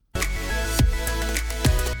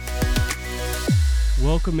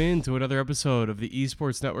Welcome in to another episode of the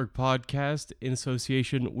Esports Network podcast in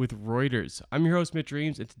association with Reuters. I'm your host, Mitch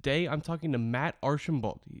Reams, and today I'm talking to Matt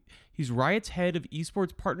Archambault. He's Riot's head of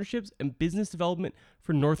esports partnerships and business development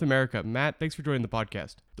for North America. Matt, thanks for joining the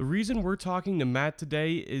podcast. The reason we're talking to Matt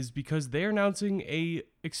today is because they're announcing a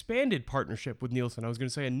expanded partnership with Nielsen. I was going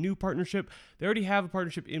to say a new partnership. They already have a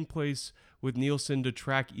partnership in place with Nielsen to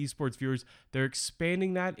track esports viewers. They're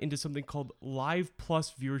expanding that into something called Live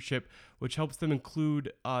Plus viewership, which helps them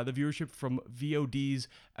include the viewership from VODs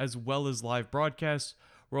as well as live broadcasts.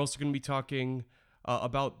 We're also going to be talking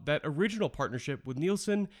about that original partnership with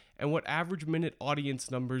Nielsen and what average minute audience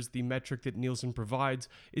numbers, the metric that Nielsen provides,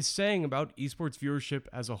 is saying about esports viewership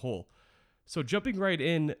as a whole. So jumping right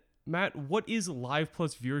in, Matt, what is Live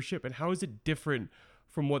Plus viewership and how is it different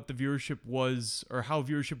from what the viewership was or how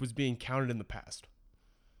viewership was being counted in the past?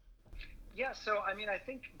 Yeah, so I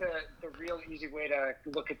think the real easy way to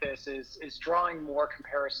look at this is drawing more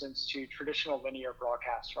comparisons to traditional linear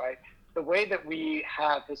broadcasts, right? The way that we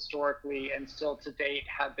have historically and still to date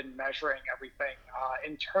have been measuring everything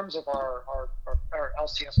in terms of our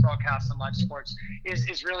LCS broadcasts and live sports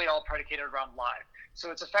is really all predicated around live.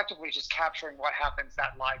 So it's effectively just capturing what happens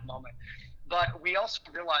that live moment. But we also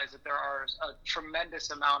realize that there are a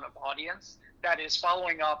tremendous amount of audience that is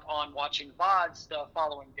following up on watching VODs the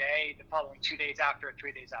following day, the following 2 days after,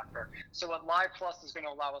 3 days after. So what Live Plus is going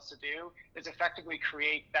to allow us to do is effectively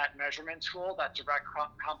create that measurement tool, that direct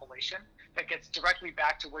compilation that gets directly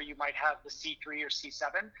back to where you might have the C3 or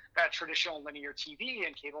C7, that traditional linear TV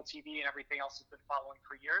and cable TV and everything else has been following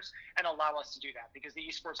for years, and allow us to do that because the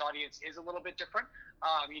esports audience is a little bit different.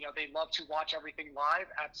 They love to watch everything live,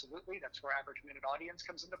 absolutely. That's where average minute audience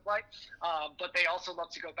comes into play. But they also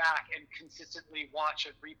love to go back and consistently watch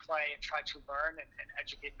and replay and try to learn and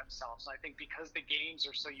educate themselves. And I think because the games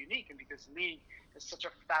are so unique and because League is such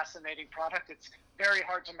a fascinating product, it's very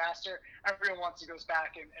hard to master. Everyone wants to go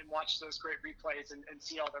back and watch those great replays and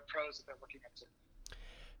see all the pros that they're looking up to.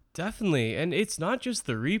 Definitely. And it's not just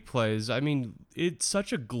the replays. I mean, it's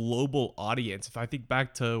such a global audience. If I think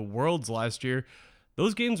back to Worlds last year,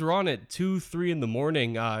 those games were on at 2, 3 in the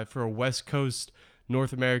morning for a West Coast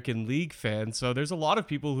North American League fan. So there's a lot of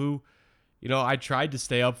people who, I tried to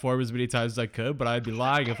stay up for them as many times as I could, but I'd be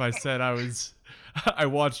lying if I said I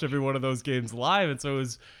watched every one of those games live. And so it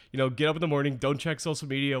was, get up in the morning, don't check social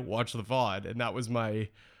media, watch the VOD. And that was my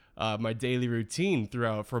daily routine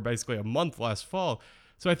for basically a month last fall.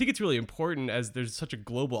 So I think it's really important, as there's such a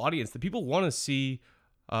global audience, that people want to see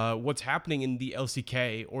what's happening in the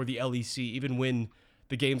LCK or the LEC, even when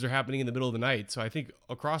the games are happening in the middle of the night. So I think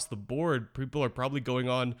across the board, people are probably going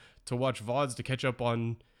on to watch VODs to catch up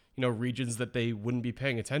on, regions that they wouldn't be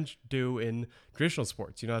paying attention to in traditional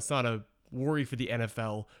sports. It's not a worry for the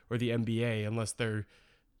NFL or the NBA unless they're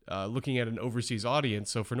looking at an overseas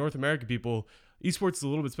audience. So for North American people, esports is a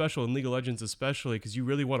little bit special, and League of Legends especially, because you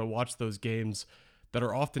really want to watch those games that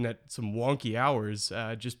are often at some wonky hours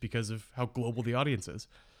just because of how global the audience is.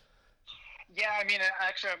 Yeah,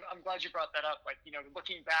 actually, I'm glad you brought that up.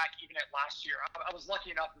 Looking back even at last year, I was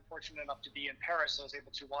lucky enough and fortunate enough to be in Paris, so I was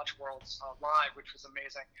able to watch Worlds live, which was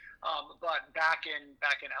amazing. But back in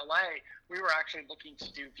LA, we were actually looking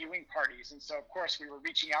to do viewing parties, and so of course we were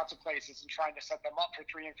reaching out to places and trying to set them up for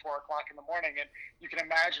 3 and 4 o'clock in the morning. And you can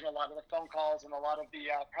imagine a lot of the phone calls and a lot of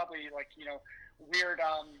the weird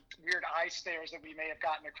eye stares that we may have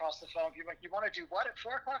gotten across the phone. People like, you want to do what at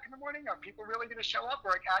 4 o'clock in the morning? Are people really going to show up?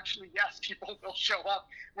 We're like, actually, yes, people will show up.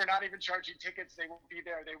 We're not even charging tickets. They won't be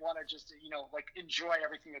there. They want to just, enjoy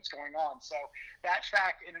everything that's going on. So that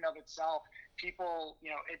fact in and of itself, people,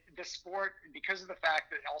 the sport, because of the fact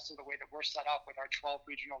that also the way that we're set up with our 12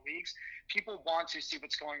 regional leagues, people want to see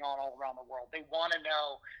what's going on all around the world. They want to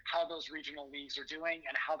know how those regional leagues are doing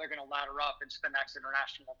and how they're going to ladder up into the next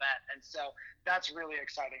international event. And so that's really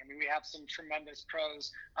exciting. We have some tremendous pros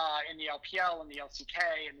in the LPL and the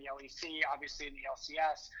LCK and the LEC, obviously in the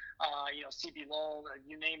LCS, CB LOL,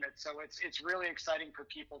 you name it. So it's really exciting for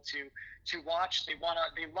people to watch. They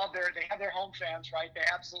have their home fans, right? They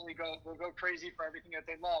absolutely will go crazy for everything that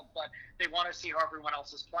they love, but they want to see how everyone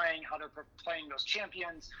else is playing, how they're playing those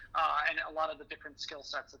champions, and a lot of the different skill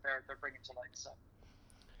sets that they're bringing to light. So.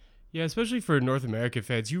 Yeah, especially for North American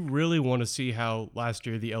fans, you really want to see how last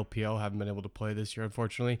year the LPL haven't been able to play this year,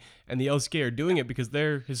 unfortunately, and the LCK are doing it because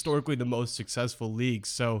they're historically the most successful leagues.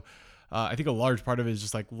 So I think a large part of it is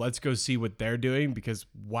just like, let's go see what they're doing because,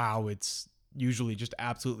 wow, it's usually just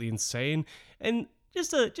absolutely insane and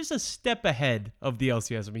just a step ahead of the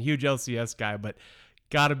LCS. I'm a huge LCS guy, but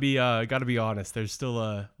gotta be honest, there's still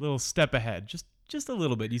a little step ahead, just a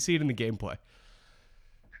little bit. You see it in the gameplay.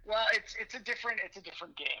 Well, it's a different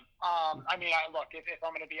game. I mean, look, if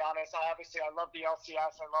I'm going to be honest, obviously I love the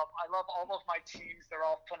LCS. I love all of my teams. They're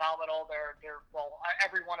all phenomenal.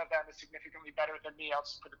 Every one of them is significantly better than me. I'll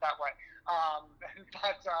just put it that way.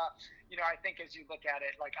 But I think as you look at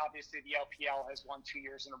it, like obviously the LPL has won 2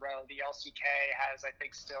 years in a row. The LCK has, I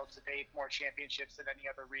think, still to date more championships than any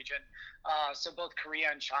other region. So both Korea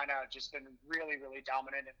and China have just been really, really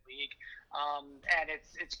dominant in league. And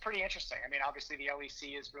it's pretty interesting. I mean, obviously the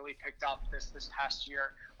LEC has really picked up this past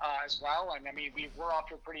year as well. And I mean, we were off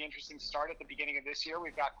to a pretty interesting start at the beginning of this year.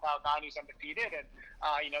 We've got Cloud9 who's undefeated, and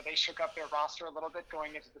they shook up their roster a little bit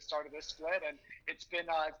going into the start of this split, and it's been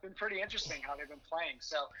pretty interesting how they've been playing.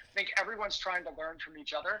 So I think everyone's trying to learn from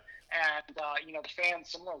each other, and the fans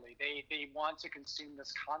similarly, they want to consume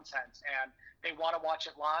this content and they want to watch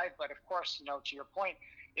it live. But of course, to your point,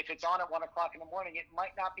 if it's on at 1 o'clock in the morning, it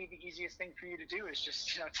might not be the easiest thing for you to do. Is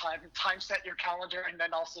just time set your calendar and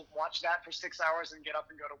then also watch that for 6 hours and get up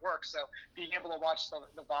and go to work. So being able to watch the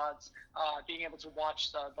VODs, being able to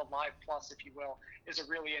watch the live plus, if you will, is a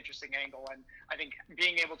really interesting angle. And I think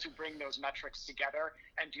being able to bring those metrics together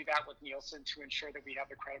and do that with Nielsen to ensure that we have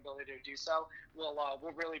the credibility to do so will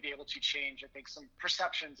really be able to change, I think, some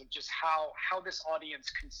perceptions of just how this audience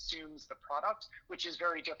consumes the product, which is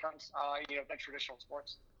very different than traditional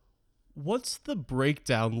sports. What's the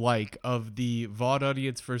breakdown like of the VOD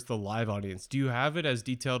audience versus the live audience? Do you have it as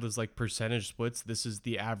detailed as like percentage splits? This is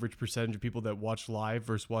the average percentage of people that watch live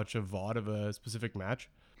versus watch a VOD of a specific match?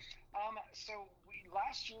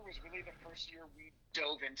 Last year was really the first year we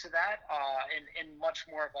dove into that in much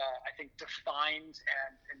more of a, I think, defined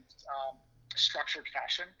and structured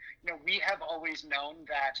fashion. We have always known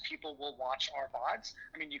that people will watch our VODs.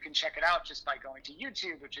 I mean, you can check it out just by going to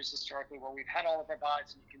YouTube, which is historically where we've had all of our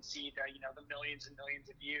VODs, and you can see the millions and millions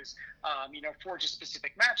of views, for just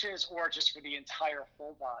specific matches or just for the entire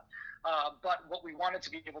full VOD. But what we wanted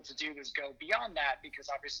to be able to do is go beyond that, because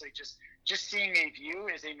obviously just seeing a view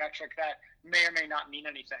is a metric that may or may not mean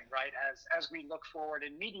anything, right? As we look forward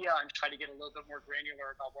in media and try to get a little bit more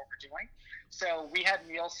granular about what we're doing. So we had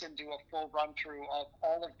Nielsen do a full run through of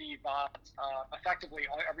all of the VODs, effectively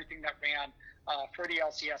everything that ran for the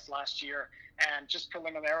LCS last year. And just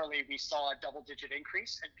preliminarily, we saw a double-digit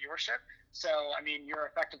increase in viewership. So, I mean, you're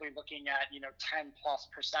effectively looking at, 10+%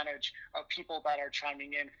 of people that are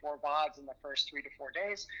chiming in for VODs in the first 3 to 4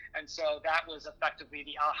 days. And so that was effectively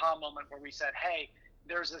the aha moment where we said, hey,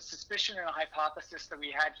 there's a suspicion and a hypothesis that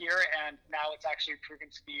we had here, and now it's actually proven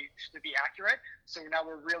to be accurate. So now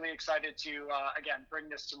we're really excited to, again, bring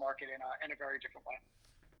this to market in a very different way.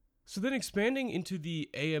 So then expanding into the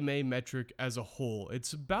AMA metric as a whole,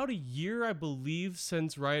 it's about a year, I believe,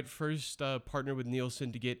 since Riot first partnered with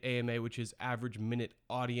Nielsen to get AMA, which is average minute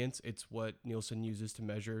audience. It's what Nielsen uses to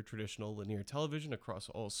measure traditional linear television across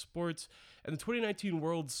all sports. And the 2019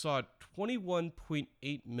 Worlds saw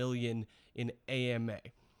 21.8 million in AMA.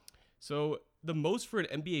 So the most for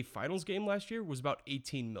an NBA Finals game last year was about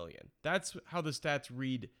 18 million. That's how the stats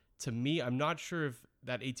read to me. I'm not sure if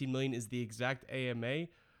that 18 million is the exact AMA,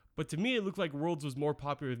 but to me, it looked like Worlds was more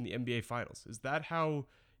popular than the NBA Finals. Is that how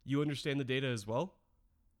you understand the data as well?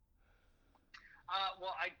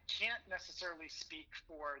 Well, I can't necessarily speak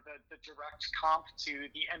for the direct comp to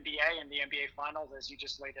the NBA and the NBA Finals as you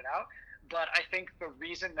just laid it out. But I think the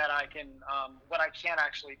reason that what I can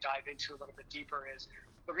actually dive into a little bit deeper is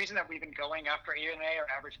the reason that we've been going after AMA, or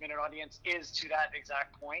average minute audience, is to that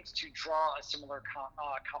exact point, to draw a similar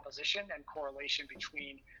composition and correlation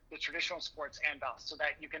between the traditional sports and us, so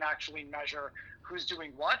that you can actually measure who's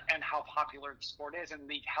doing what and how popular the sport is and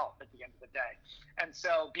league health at the end of the day. And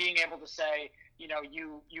so being able to say,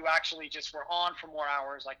 you actually just were on for more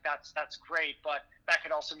hours, like that's great, but that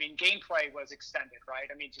could also mean gameplay was extended, right?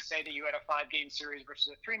 I mean, to say that you had a 5-game series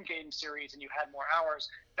versus a 3-game series and you had more hours,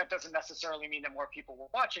 that doesn't necessarily mean that more people were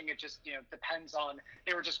watching. It just, depends on,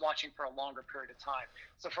 they were just watching for a longer period of time.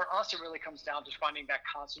 So for us, it really comes down to finding that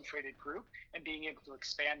concentrated group and being able to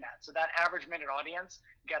expand that. So that average minute audience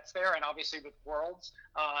gets there. And obviously with Worlds,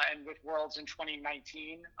 and with Worlds in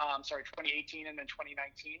 2018 and then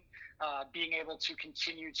 2019, being able to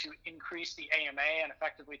continue to increase the AMA and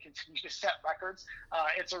effectively continue to set records,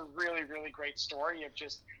 it's a really, really great story of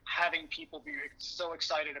just having people be so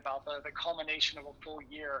excited about the culmination of a full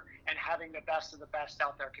year and having the best of the best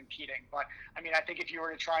out there competing. But I mean, I think if you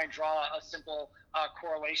were to try and draw a simple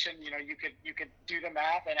correlation, you could do the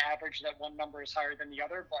math and average that one number is higher than the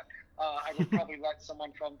other. but I would probably let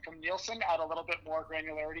someone from Nielsen add a little bit more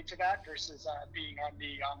granularity to that versus being on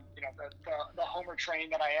the homer train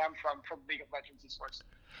that I am from League of Legends esports.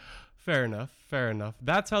 Fair enough. Fair enough.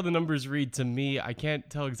 That's how the numbers read to me. I can't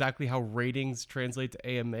tell exactly how ratings translate to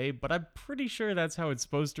AMA, but I'm pretty sure that's how it's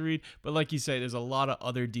supposed to read. But like you say, there's a lot of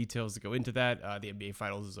other details that go into that. The NBA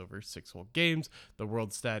Finals is over 6 whole games. The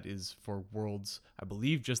World Stat is for Worlds, I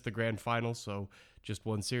believe, just the Grand Final, so just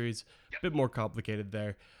one series. A bit more complicated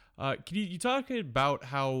there. Can you talk about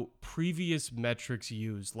how previous metrics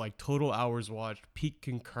used, like total hours watched, peak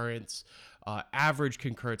concurrence, average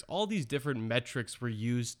concurrence, all these different metrics were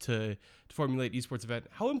used to formulate esports event?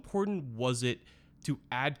 How important was it to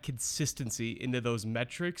add consistency into those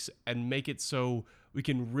metrics and make it so we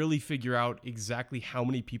can really figure out exactly how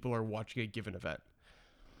many people are watching a given event?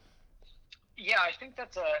 Yeah, I think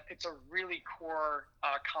it's a really core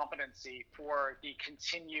competency for the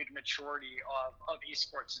continued maturity of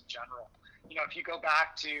esports in general. If you go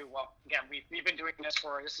back to, well, again, we've been doing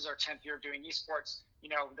this is our 10th year of doing esports. The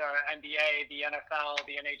NBA, the NFL,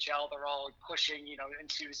 the NHL, they're all pushing,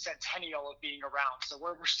 into centennial of being around. So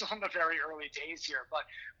we're still in the very early days here. But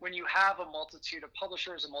when you have a multitude of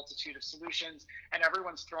publishers, a multitude of solutions, and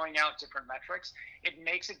everyone's throwing out different metrics, it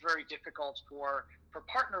makes it very difficult for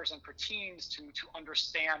partners and for teams to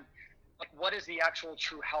understand, like, what is the actual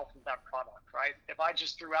true health of that product, right? If I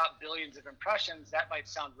just threw out billions of impressions, that might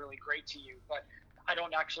sound really great to you, but I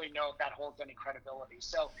don't actually know if that holds any credibility.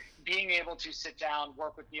 So being able to sit down,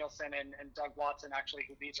 work with Nielsen and Doug Watson, actually,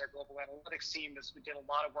 who leads our global analytics team, we did a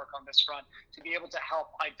lot of work on this front to be able to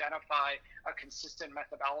help identify a consistent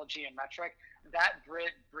methodology and metric. That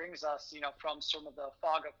brings us, from some of the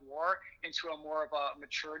fog of war into a more of a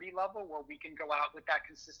maturity level where we can go out with that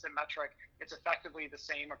consistent metric. It's effectively the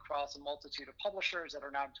same across a multitude of publishers that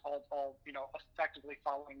are now all effectively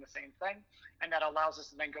following the same thing. And that allows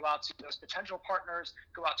us to then go out to those potential partners,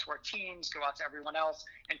 go out to our teams, go out to everyone else,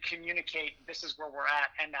 and communicate this is where we're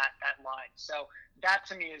at and that line. So that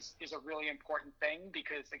to me is a really important thing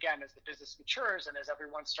because, again, as the business matures and as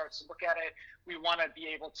everyone starts to look at it, we want to be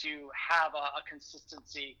able to have a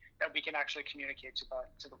consistency that we can actually communicate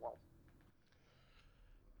to the world.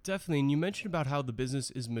 Definitely. And you mentioned about how the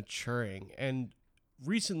business is maturing. And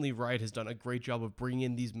recently, Riot has done a great job of bringing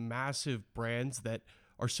in these massive brands that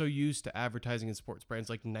are so used to advertising in sports, brands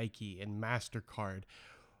like Nike and MasterCard.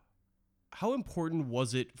 How important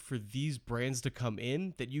was it for these brands to come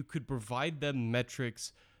in that you could provide them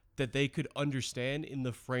metrics that they could understand in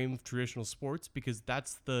the frame of traditional sports, because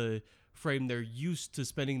that's the frame they're used to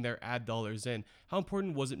spending their ad dollars in? How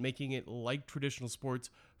important was it making it like traditional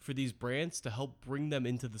sports for these brands to help bring them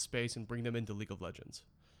into the space and bring them into League of Legends?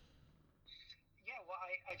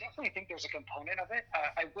 I definitely think there's a component of it.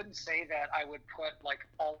 I wouldn't say that I would put like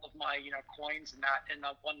all of my coins in that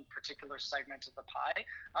one particular segment of the pie.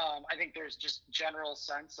 I think there's just general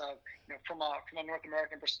sense of from a North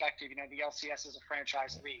American perspective, the LCS is a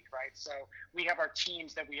franchise league, right? So we have our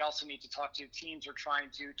teams that we also need to talk to. Teams are trying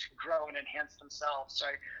to grow and enhance themselves,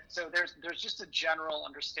 right? So there's just a general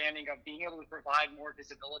understanding of being able to provide more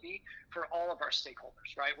visibility for all of our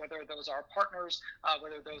stakeholders, right? Whether those are partners,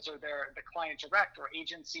 whether those are the client direct or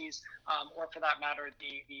agencies, or for that matter,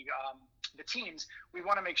 the teams. We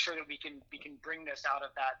want to make sure that we can bring this out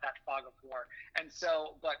of that fog of war. And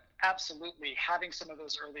so, but absolutely having some of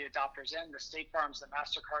those early adopters in, the State Farms, the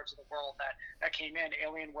MasterCards of the world that came in,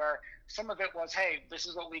 Alienware, some of it was, hey, this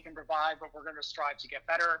is what we can provide, but we're going to strive to get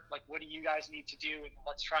better. Like, what do you guys need to do? And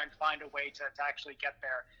let's try and find a way to actually get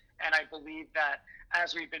there. And I believe that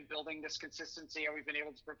as we've been building this consistency and we've been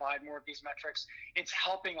able to provide more of these metrics, it's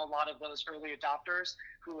helping a lot of those early adopters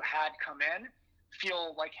who had come in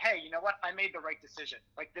feel like, hey, you know what? I made the right decision.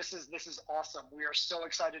 Like, this is awesome. We are so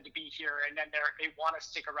excited to be here. And then they want to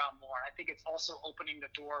stick around more. I think it's also opening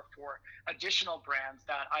the door for additional brands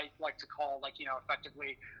that I like to call, like,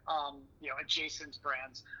 effectively, adjacent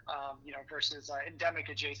brands, versus endemic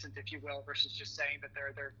adjacent, if you will, versus just saying that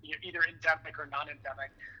they're either endemic or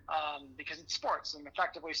non-endemic, because it's sports, and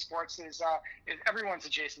effectively sports is everyone's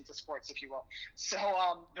adjacent to sports, if you will. So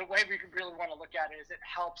the way we really want to look at it is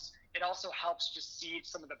it also helps just seed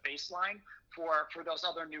some of the baseline for those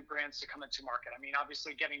other new brands to come into market. I mean,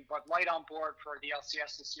 obviously getting Bud Light on board for the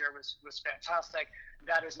LCS this year was fantastic.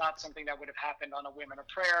 That is not something that would have happened on a whim and a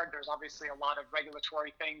prayer. There's obviously a lot of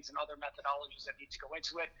regulatory things and other methodologies that need to go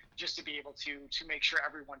into it just to be able to make sure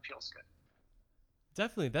everyone feels good.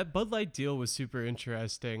 Definitely. That Bud Light deal was super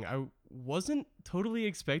interesting. I wasn't totally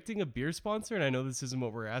expecting a beer sponsor, and I know this isn't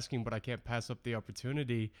what we're asking, but I can't pass up the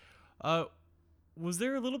opportunity. Was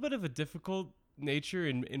there a little bit of a difficult nature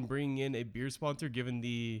in bringing in a beer sponsor, given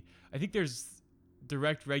I think there's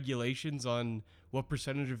direct regulations on what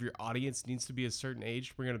percentage of your audience needs to be a certain age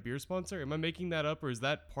to bring on a beer sponsor? Am I making that up, or is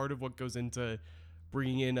that part of what goes into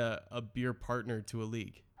bringing in a beer partner to a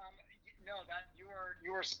league? No, that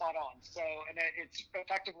you are spot on. So, and it's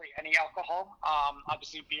effectively any alcohol.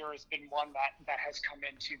 Obviously, beer has been one that has come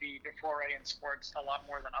into the foray in sports a lot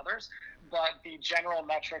more than others. But the general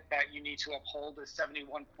metric that you need to uphold is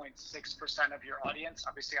 71.6% of your audience.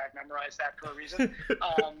 Obviously, I've memorized that for a reason.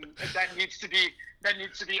 That needs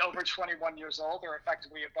to be over 21 years old or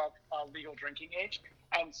effectively above legal drinking age.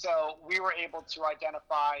 And so we were able to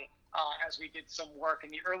identify as we did some work in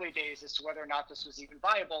the early days as to whether or not this was even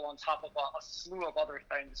viable, on top of a slew of other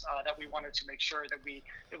things that we wanted to make sure that we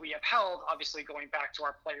upheld. Obviously, going back to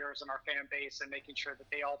our players and our fan base and making sure that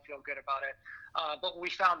they all feel good about it. But we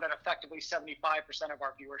found that effectively 75% of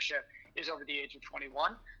our viewership is over the age of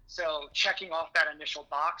 21. So checking off that initial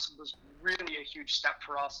box was really a huge step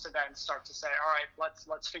for us to then start to say, all right,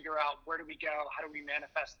 let's figure out where do we go, how do we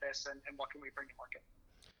manifest this, and what can we bring to market.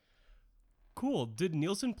 Cool. Did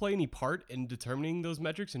Nielsen play any part in determining those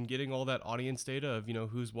metrics and getting all that audience data of,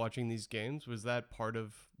 who's watching these games? Was that part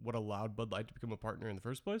of what allowed Bud Light to become a partner in the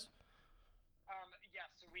first place? Yes,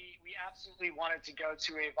 so we absolutely wanted to go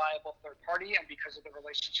to a viable third party, and because of the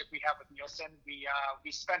relationship we have with Nielsen,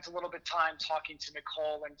 we spent a little bit of time talking to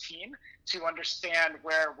Nicole and team to understand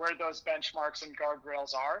where those benchmarks and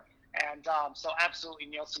guardrails are. And so absolutely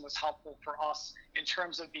Nielsen was helpful for us in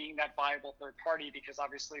terms of being that viable third party, because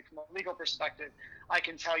obviously from a legal perspective, I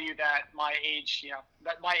can tell you that my age,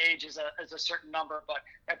 that my age is a certain number, but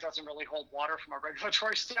that doesn't really hold water from a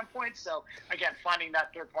regulatory standpoint. So again, finding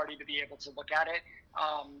that third party to be able to look at it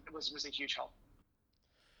was a huge help.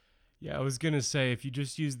 Yeah, I was going to say, if you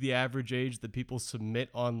just use the average age that people submit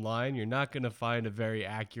online, you're not going to find a very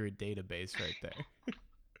accurate database right there.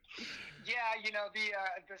 Yeah,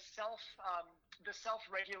 the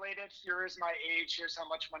self-regulated, here is my age, here's how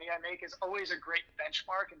much money I make, is always a great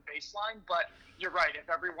benchmark and baseline. But you're right, if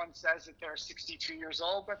everyone says that they're 62 years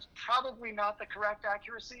old, that's probably not the correct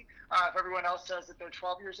accuracy. If everyone else says that they're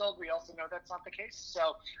 12 years old, we also know that's not the case.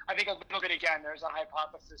 So I think a little bit, again, there's a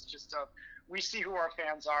hypothesis just of, we see who our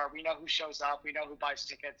fans are, we know who shows up, we know who buys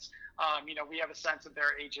tickets. We have a sense of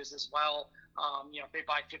their ages as well. If they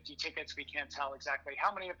buy 50 tickets, we can't tell exactly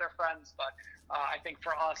how many of their friends, but I think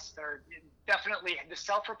for us, they're definitely the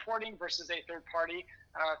self-reporting versus a third party.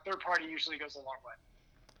 Third party usually goes a long way.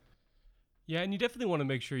 Yeah, and you definitely want to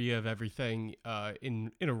make sure you have everything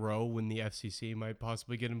in a row when the FCC might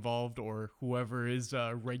possibly get involved, or whoever is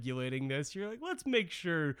regulating this. You're like, let's make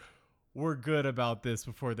sure we're good about this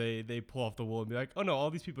before they pull off the wool and be like, oh no, all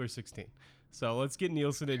these people are 16. So let's get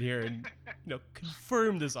Nielsen in here and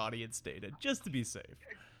confirm this audience data just to be safe.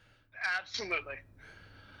 Absolutely.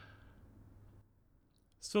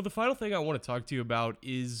 So the final thing I want to talk to you about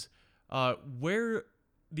is where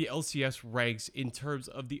the LCS ranks in terms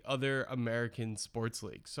of the other American sports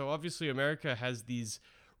leagues. So obviously America has these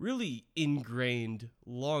really ingrained,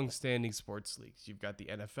 long-standing sports leagues. You've got the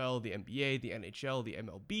NFL, the NBA, the NHL, the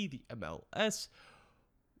MLB, the MLS.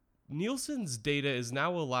 Nielsen's data is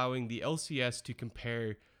now allowing the LCS to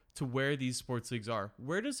compare to where these sports leagues are.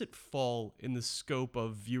 Where does it fall in the scope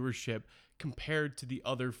of viewership compared to the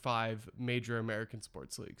other 5 major American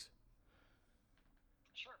sports leagues?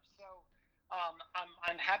 Sure. So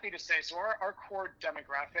I'm happy to say, so our core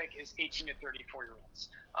demographic is 18 to 34-year-olds.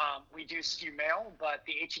 We do skew male, but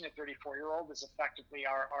the 18 to 34-year-old is effectively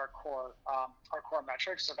our core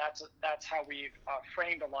metric. So that's how we've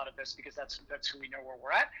framed a lot of this, because that's who we know where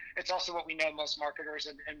we're at. It's also what we know most marketers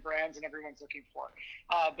and brands and everyone's looking for.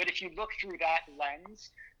 But if you look through that lens,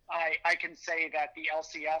 I can say that the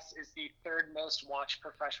LCS is the 3rd most watched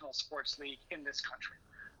professional sports league in this country.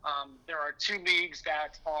 There are 2 leagues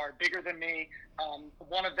that are bigger than me.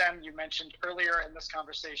 One of them you mentioned earlier in this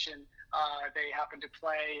conversation. They happen to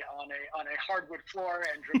play on a hardwood floor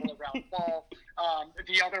and dribble around ball.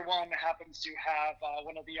 The other one happens to have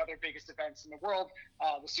one of the other biggest events in the world,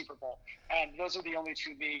 the Super Bowl. And those are the only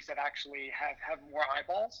 2 leagues that actually have more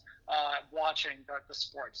eyeballs watching the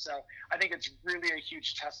sport. So I think it's really a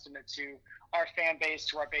huge testament to our fan base,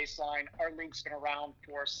 to our baseline. Our league's been around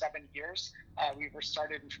for 7 years. We were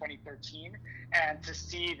started in 2013, and to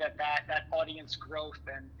see that audience growth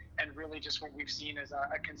and really just what we've seen as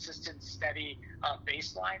a consistent, steady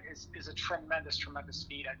baseline is a tremendous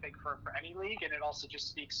feat, I think, for any league. And it also just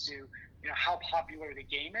speaks to how popular the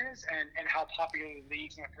game is and how popular the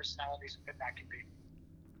leagues and the personalities within that can be.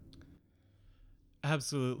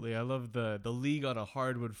 Absolutely. I love the league on a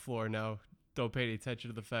hardwood floor. Now, don't pay any attention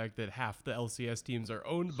to the fact that half the LCS teams are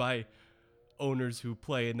owned by owners who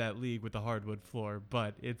play in that league with the hardwood floor,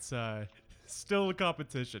 but it's still a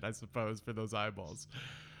competition, I suppose, for those eyeballs.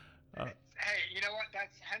 Uh, Hey, you know what?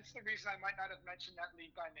 That's hence the reason I might not have mentioned that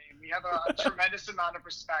league by name. We have a tremendous amount of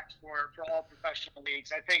respect for all professional leagues.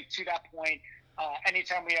 I think to that point,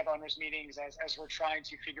 anytime we have owners meetings, as we're trying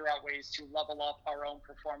to figure out ways to level up our own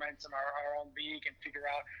performance and our own league and figure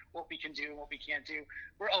out what we can do and what we can't do,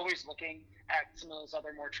 we're always looking at some of those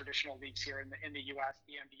other more traditional leagues here in the U.S.,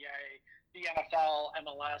 the NBA, the NFL,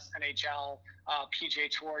 MLS, NHL, PGA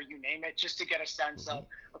Tour, you name it, just to get a sense of,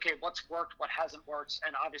 okay, what's worked, what hasn't worked,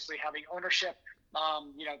 and obviously having ownership,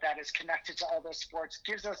 that is connected to all those sports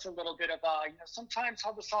gives us a little bit of, sometimes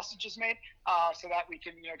how the sausage is made, so that we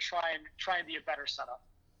can, try and be a better setup.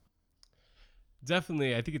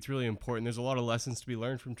 Definitely, I think it's really important. There's a lot of lessons to be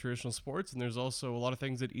learned from traditional sports, and there's also a lot of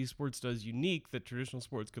things that esports does unique that traditional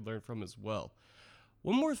sports could learn from as well.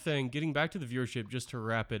 One more thing, getting back to the viewership, just to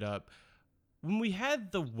wrap it up. When we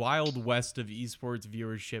had the wild west of esports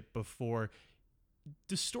viewership before,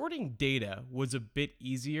 distorting data was a bit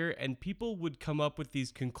easier, and people would come up with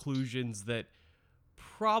these conclusions that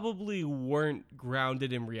probably weren't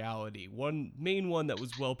grounded in reality. One main one that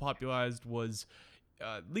was well popularized was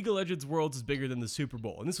League of Legends Worlds is bigger than the Super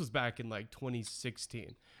Bowl, and this was back in like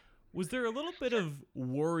 2016. Was there a little bit of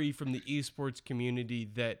worry from the esports community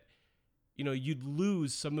that you'd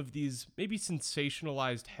lose some of these maybe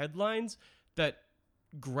sensationalized headlines that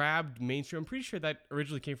grabbed mainstream? I'm pretty sure that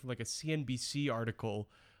originally came from like a CNBC article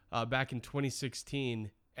back in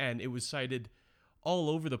 2016, and it was cited all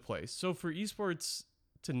over the place. So for esports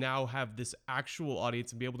to now have this actual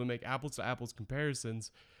audience and be able to make apples to apples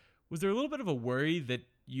comparisons, was there a little bit of a worry that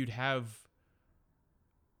you'd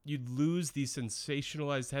lose these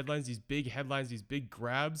sensationalized headlines, these big headlines, these big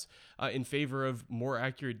grabs in favor of more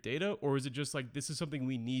accurate data? Or is it just like, this is something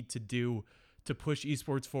we need to do to push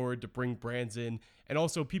esports forward, to bring brands in, and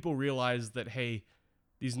also people realize that, hey,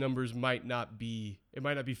 these numbers might not be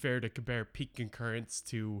fair to compare peak concurrence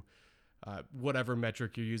to whatever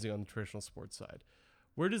metric you're using on the traditional sports side?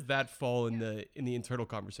 Where does that fall in the internal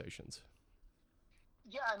conversations?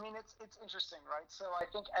 Yeah, I mean, it's interesting, right? So I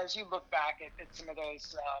think as you look back at some of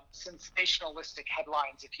those sensationalistic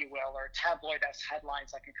headlines, if you will, or tabloid-esque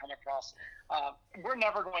headlines that can come across, we're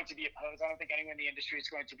never going to be opposed. I don't think anyone in the industry is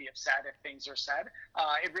going to be upset if things are said.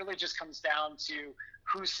 It really just comes down to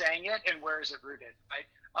who's saying it and where is it rooted, right?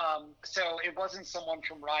 So it wasn't someone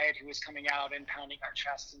from Riot who was coming out and pounding our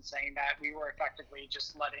chest and saying that. We were effectively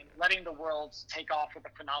just letting the world take off with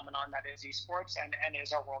the phenomenon that is esports and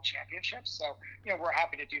is our world championships. So, we're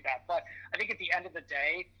happy to do that. But I think at the end of the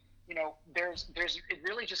day, it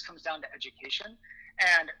really just comes down to education,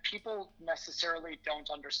 and people necessarily don't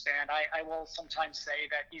understand. I will sometimes say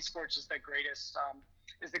that esports is the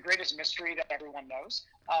greatest mystery that everyone knows.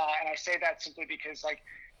 And I say that simply because, like,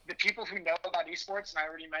 the people who know about esports, and I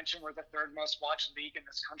already mentioned we're the third most watched league in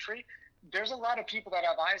this country, there's a lot of people that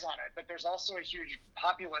have eyes on it, but there's also a huge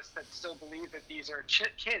populace that still believe that these are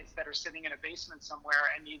kids that are sitting in a basement somewhere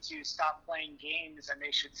and need to stop playing games and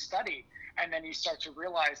they should study. And then you start to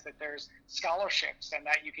realize that there's scholarships and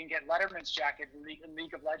that you can get Letterman's jacket in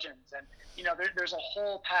League of Legends. And, there's a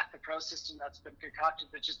whole path to pro system that's been concocted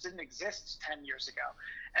that just didn't exist 10 years ago.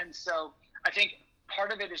 And so I think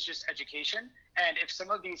part of it is just education. And if some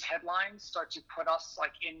of these headlines start to put us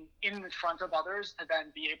like in front of others to then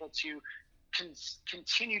be able to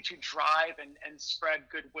continue to drive and spread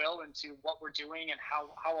goodwill into what we're doing and how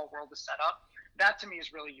our world is set up, that to me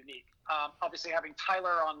is really unique. Obviously having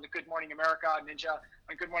Tyler on the Good Morning America, Ninja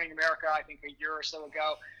on Good Morning America, I think a year or so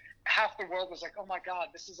ago, half the world was like, oh my God,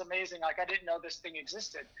 this is amazing. Like, I didn't know this thing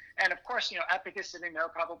existed. And of course, Epic is sitting there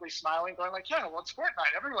probably smiling, going like, yeah, well, it's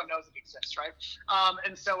Fortnite. Everyone knows it exists, right?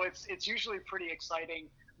 And so it's usually pretty exciting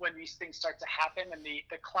when these things start to happen and the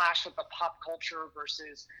clash of the pop culture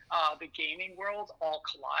versus the gaming world all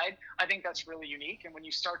collide. I think that's really unique. And when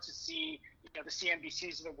you start to see, the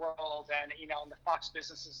CNBCs of the world and, and the Fox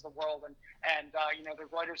businesses of the world and the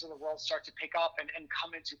Reuters of the world start to pick up and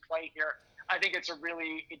come into play here, I think it's a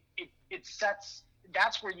really, it sets,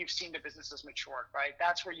 that's where you've seen the businesses mature, right?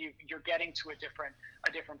 That's where you're getting to a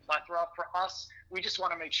different plethora. For us, we just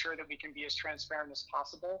want to make sure that we can be as transparent as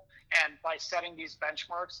possible. And by setting these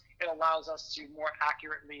benchmarks, it allows us to more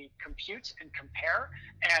accurately compute and compare,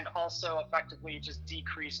 and also effectively just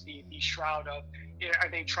decrease the shroud of, are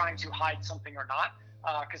they trying to hide something or not?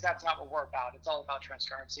 Because that's not what we're about. It's all about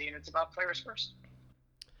transparency, and it's about players first.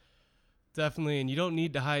 Definitely, and you don't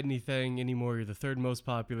need to hide anything anymore. You're the third most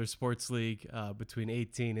popular sports league between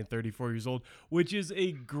 18 and 34 years old, which is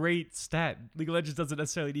a great stat. League of Legends doesn't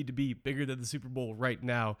necessarily need to be bigger than the Super Bowl right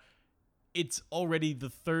now. It's already the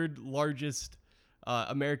third largest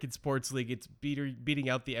American Sports League. It's beating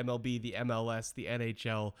out the MLB, the MLS, the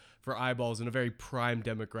NHL for eyeballs in a very prime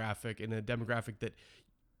demographic, and a demographic that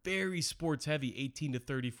very sports heavy, 18 to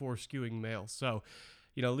 34 skewing male. So,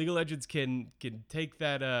 League of Legends can take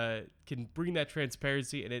that, can bring that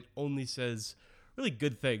transparency, and it only says really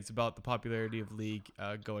good things about the popularity of League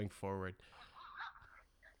going forward.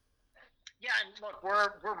 Yeah, and look,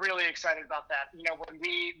 we're really excited about that. When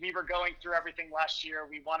we were going through everything last year,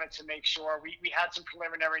 we wanted to make sure we had some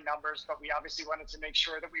preliminary numbers, but we obviously wanted to make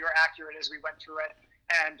sure that we were accurate as we went through it.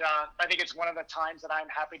 And I think it's one of the times that I'm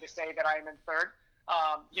happy to say that I am in third.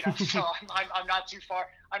 So I'm not too far.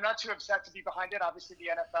 I'm not too upset to be behind it. Obviously, the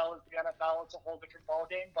NFL is the NFL. It's a whole different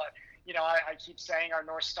ballgame. But I keep saying our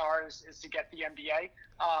North Star is to get the NBA.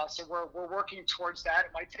 So we're working towards that.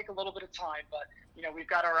 It might take a little bit of time, but we've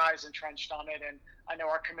got our eyes entrenched on it. And I know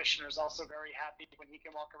our commissioner is also very happy when he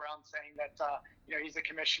can walk around saying that he's the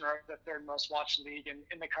commissioner of the third most watched league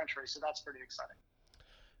in the country. So that's pretty exciting.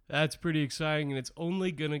 That's pretty exciting, and it's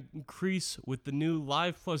only going to increase with the new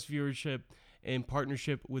Live Plus viewership in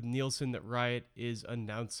partnership with Nielsen that Riot is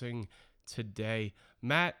announcing today.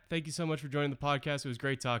 Matt, thank you so much for joining the podcast. It was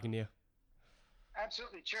great talking to you.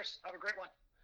 Absolutely. Cheers. Have a great one.